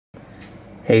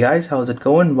Hey guys, how's it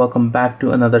going? Welcome back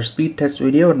to another speed test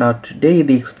video. Now today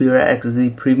the Xperia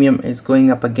XZ Premium is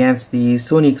going up against the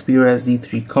Sony Xperia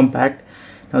Z3 Compact.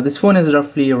 Now this phone is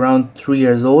roughly around 3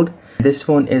 years old. This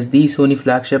phone is the Sony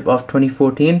flagship of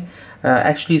 2014.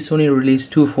 Actually Sony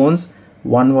released two phones.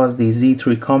 One was the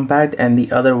Z3 Compact and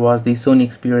the other was the Sony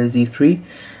Xperia Z3.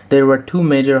 There were two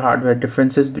major hardware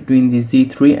differences between the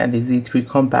Z3 and the Z3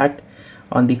 Compact.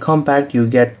 On the Compact you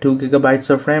get 2 GB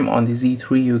of RAM, on the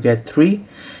Z3 you get 3.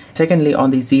 Secondly, on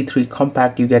the Z3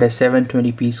 Compact you get a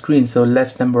 720p screen, so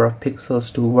less number of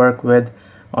pixels to work with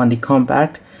on the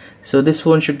Compact. So this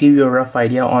phone should give you a rough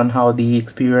idea on how the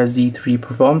Xperia Z3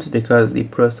 performs because the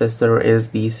processor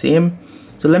is the same.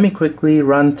 So let me quickly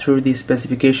run through the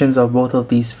specifications of both of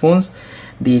these phones.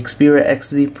 The Xperia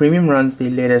XZ Premium runs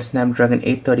the latest Snapdragon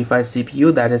 835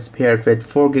 CPU that is paired with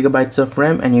 4 GB of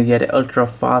RAM, and you get ultra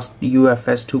fast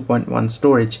UFS 2.1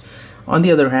 storage. On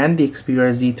the other hand, the Xperia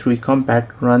Z3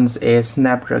 Compact runs a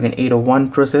Snapdragon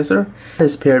 801 processor that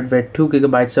is paired with 2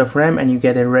 GB of RAM, and you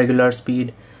get a regular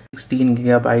speed 16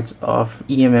 GB of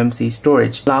eMMC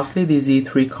storage. Lastly, the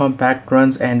Z3 Compact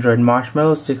runs Android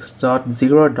Marshmallow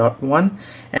 6.0.1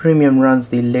 and Premium runs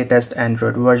the latest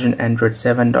Android version, Android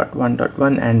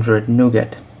 7.1.1 Android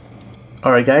Nougat.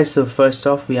 Alright guys, so first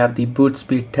off we have the boot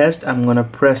speed test. I'm gonna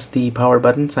press the power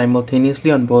button simultaneously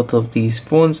on both of these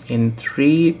phones in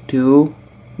 3, 2,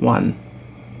 1.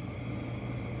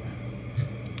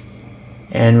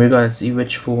 And we're gonna see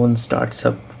which phone starts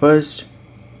up first.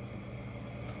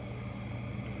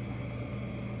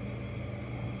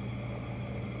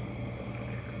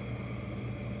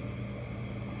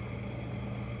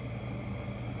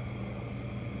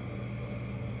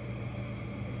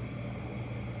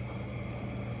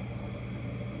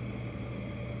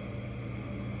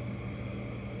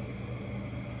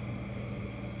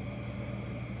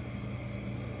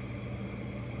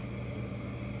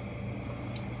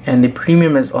 And the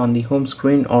Premium is on the home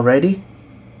screen already,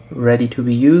 ready to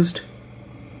be used.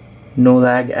 No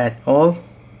lag at all.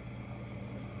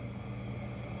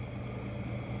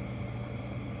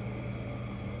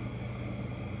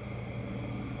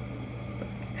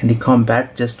 And the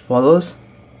Compact just follows.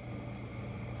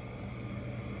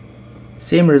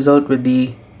 Same result with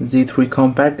the Z3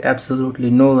 Compact, absolutely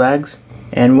no lags.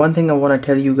 And one thing I want to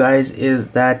tell you guys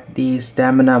is that the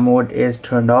stamina mode is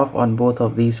turned off on both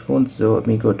of these phones. So let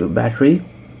me go to battery.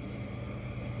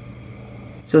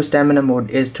 So stamina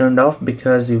mode is turned off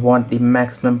because we want the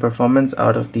maximum performance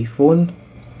out of the phone.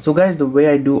 So guys, the way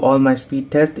I do all my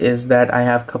speed test is that I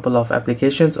have a couple of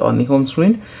applications on the home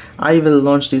screen. I will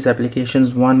launch these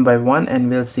applications one by one and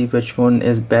we'll see which phone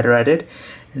is better at it.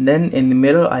 And then in the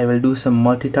middle I will do some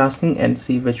multitasking and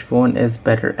see which phone is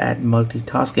better at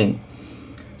multitasking.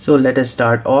 So let us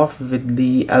start off with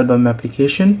the album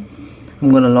application. I'm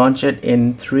going to launch it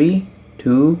in 3,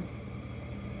 2,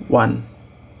 1.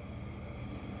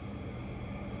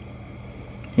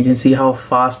 You can see how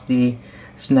fast the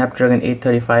Snapdragon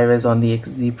 835 is on the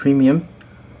XZ Premium.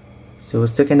 So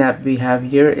second app we have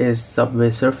here is Subway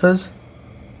Surfers.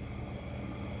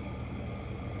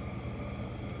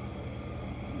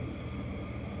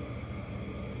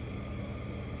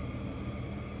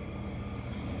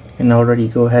 And already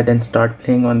go ahead and start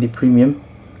playing on the Premium.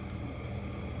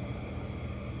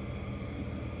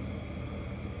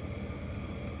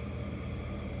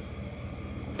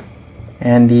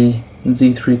 And the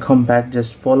Z3 Compact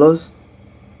just follows.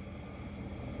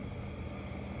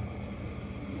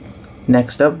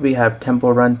 Next up we have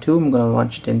Temple Run 2. I'm going to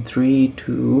launch it in 3,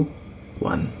 2,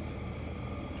 1.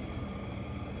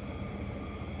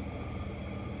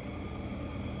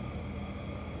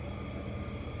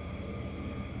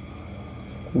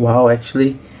 Wow,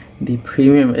 actually the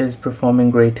Premium is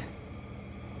performing great.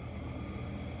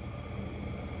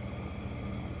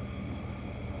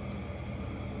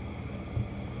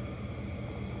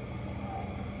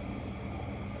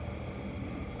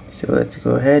 So let's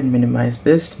go ahead, minimize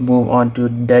this, move on to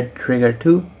Dead Trigger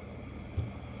 2.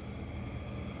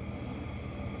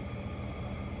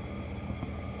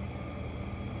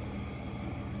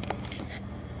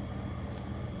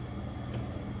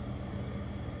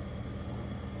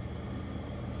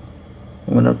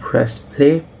 I'm gonna press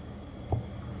play.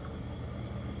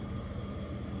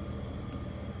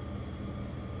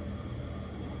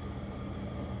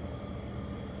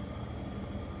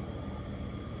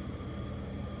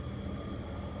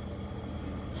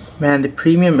 Man, the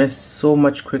Premium is so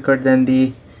much quicker than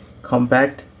the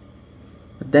Compact.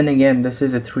 But then again, this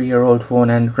is a 3-year-old phone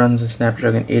and runs a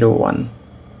Snapdragon 801.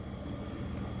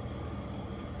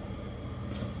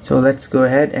 So let's go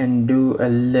ahead and do a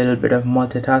little bit of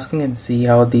multitasking and see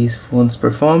how these phones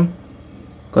perform.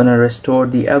 Gonna restore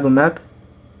the album app.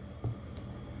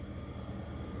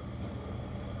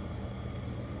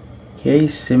 Okay,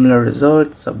 similar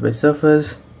result, Subway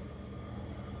Surfers.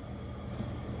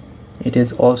 It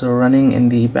is also running in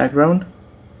the background.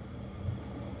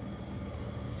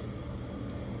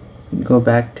 Go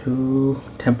back to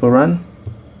Temple Run.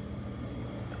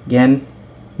 Again,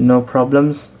 no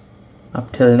problems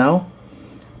up till now.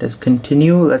 Let's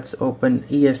continue. Let's open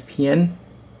ESPN.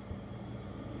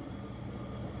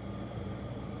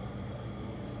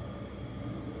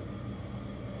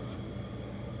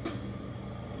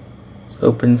 Let's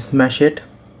open Smash It.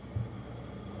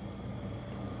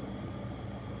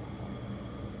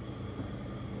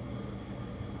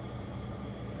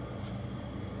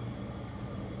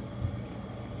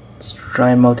 Let's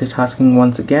try multitasking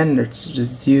once again. Let's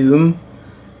resume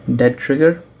dead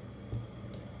trigger.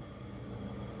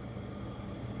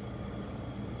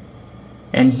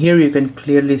 And here you can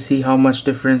clearly see how much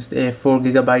difference a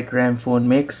 4GB RAM phone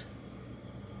makes.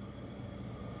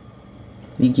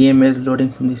 The game is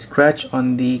loading from the scratch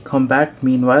on the Compact.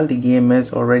 Meanwhile, the game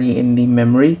is already in the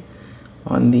memory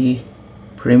on the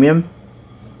Premium.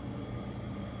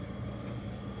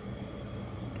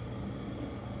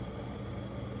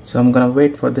 So I'm gonna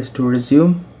wait for this to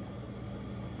resume.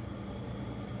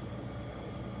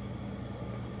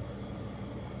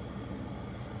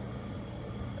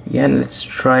 Again, let's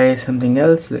try something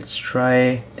else. Let's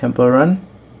try Temple Run.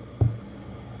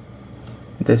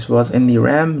 This was in the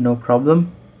RAM, no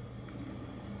problem.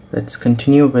 Let's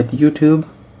continue with YouTube.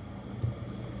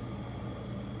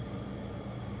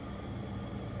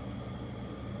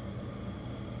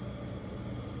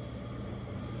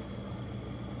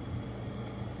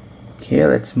 Okay,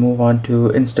 let's move on to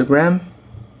Instagram.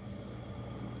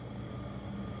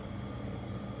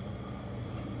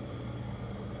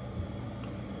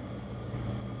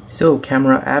 So,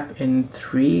 camera app in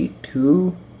 3,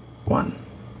 2, 1.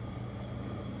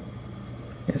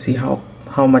 You see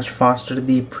how much faster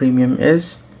the Premium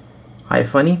is.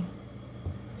 iFunny.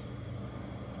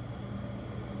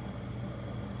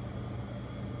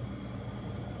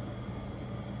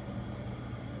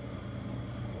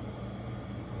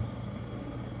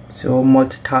 So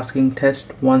multitasking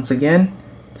test once again.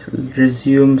 Let's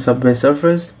resume Subway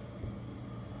Surfers.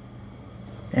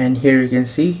 And here you can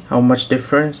see how much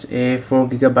difference a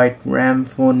 4GB RAM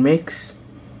phone makes.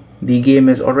 The game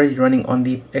is already running on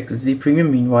the XZ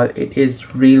Premium, meanwhile it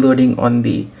is reloading on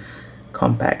the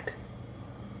Compact.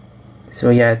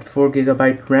 So yeah,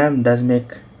 4GB RAM does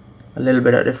make a little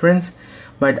bit of difference,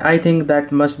 but I think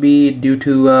that must be due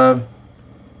to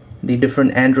the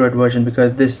different Android version,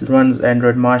 because this runs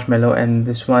Android Marshmallow and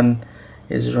this one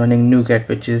is running Nougat,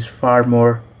 which is far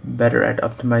more better at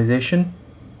optimization.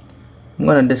 I'm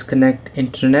gonna disconnect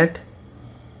internet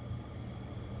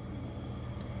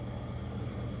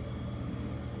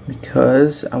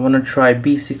because I want to try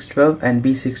B612 and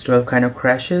B612 kind of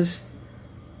crashes.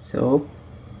 So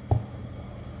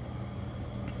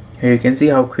here you can see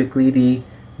how quickly the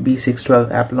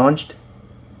B612 app launched.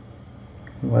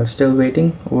 While still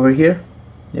waiting over here,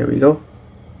 there we go.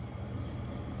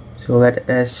 So let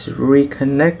us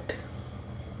reconnect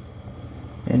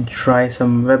and try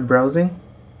some web browsing.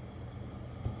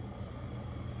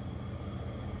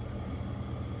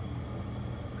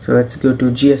 So let's go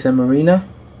to GSM Arena.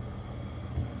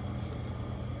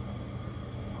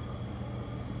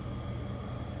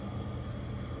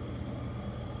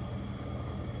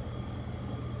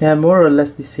 Yeah, more or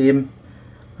less the same,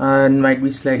 and might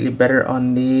be slightly better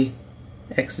on the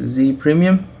XZ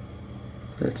Premium.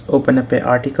 Let's open up an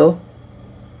article.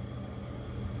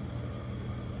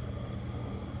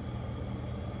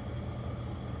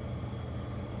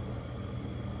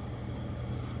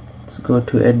 Let's go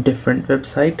to a different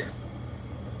website.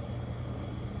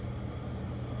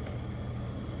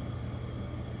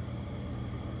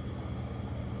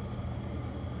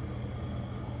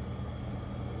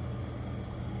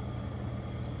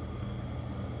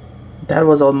 That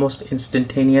was almost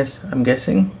instantaneous, I'm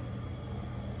guessing.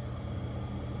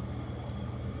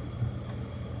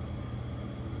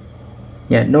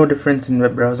 Yeah, no difference in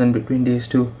web browsing between these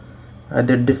two.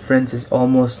 The difference is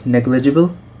almost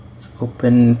negligible. Let's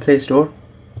open Play Store.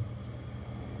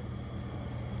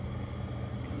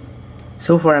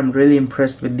 So far I'm really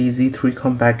impressed with the Z3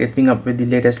 Compact, keeping up with the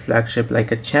latest flagship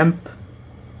like a champ.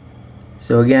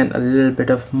 So again, a little bit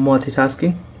of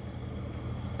multitasking.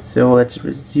 So let's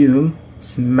resume,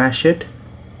 smash it,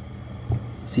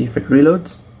 see if it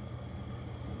reloads.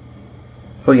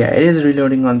 Oh yeah, it is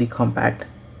reloading on the Compact.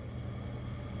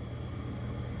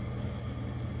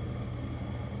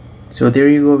 So there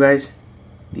you go guys,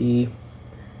 the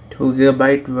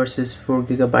 2GB versus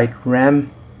 4GB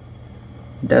RAM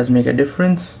does make a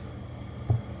difference.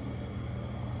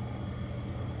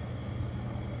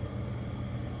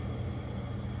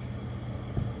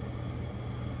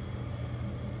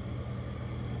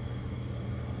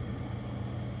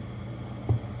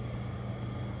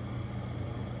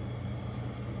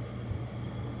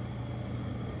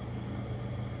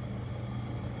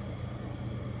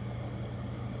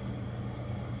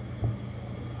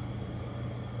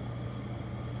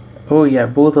 Oh yeah,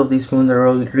 both of these phones are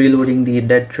all reloading the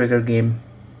dead trigger game.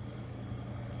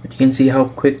 But you can see how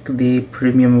quick the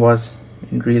Premium was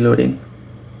in reloading.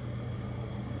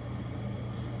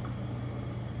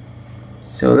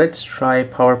 So let's try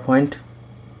PowerPoint.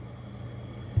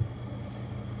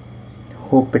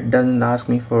 Hope it doesn't ask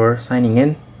me for signing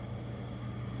in.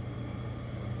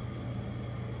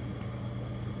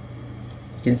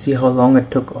 You can see how long it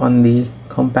took on the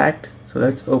Compact. So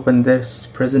let's open this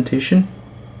presentation.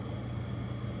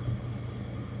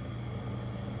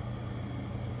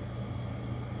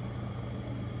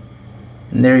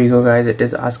 And there you go guys, it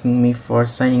is asking me for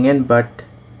signing in, but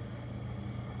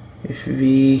if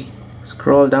we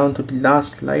scroll down to the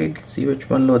last slide, let's see which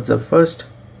one loads up first.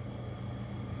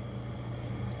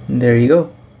 And there you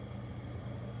go.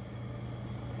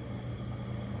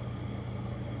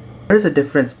 There is a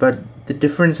difference, but the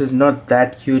difference is not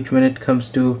that huge when it comes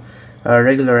to a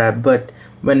regular app, but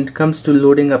when it comes to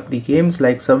loading up the games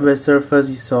like Subway Surfers,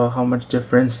 you saw how much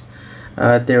difference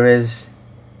there is.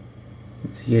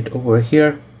 Let's see it over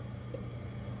here.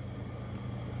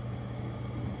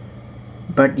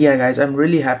 But yeah guys, I'm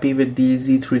really happy with the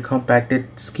Z3 Compact.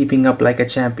 It's keeping up like a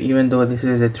champ even though this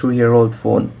is a 3-year-old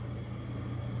phone.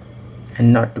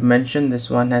 And not to mention, this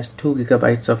one has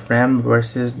 2GB of RAM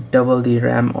versus double the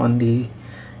RAM on the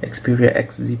Xperia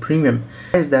XZ Premium.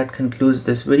 Guys, that concludes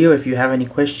this video. If you have any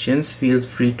questions, feel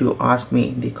free to ask me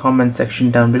in the comment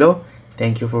section down below.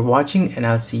 Thank you for watching and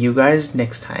I'll see you guys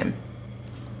next time.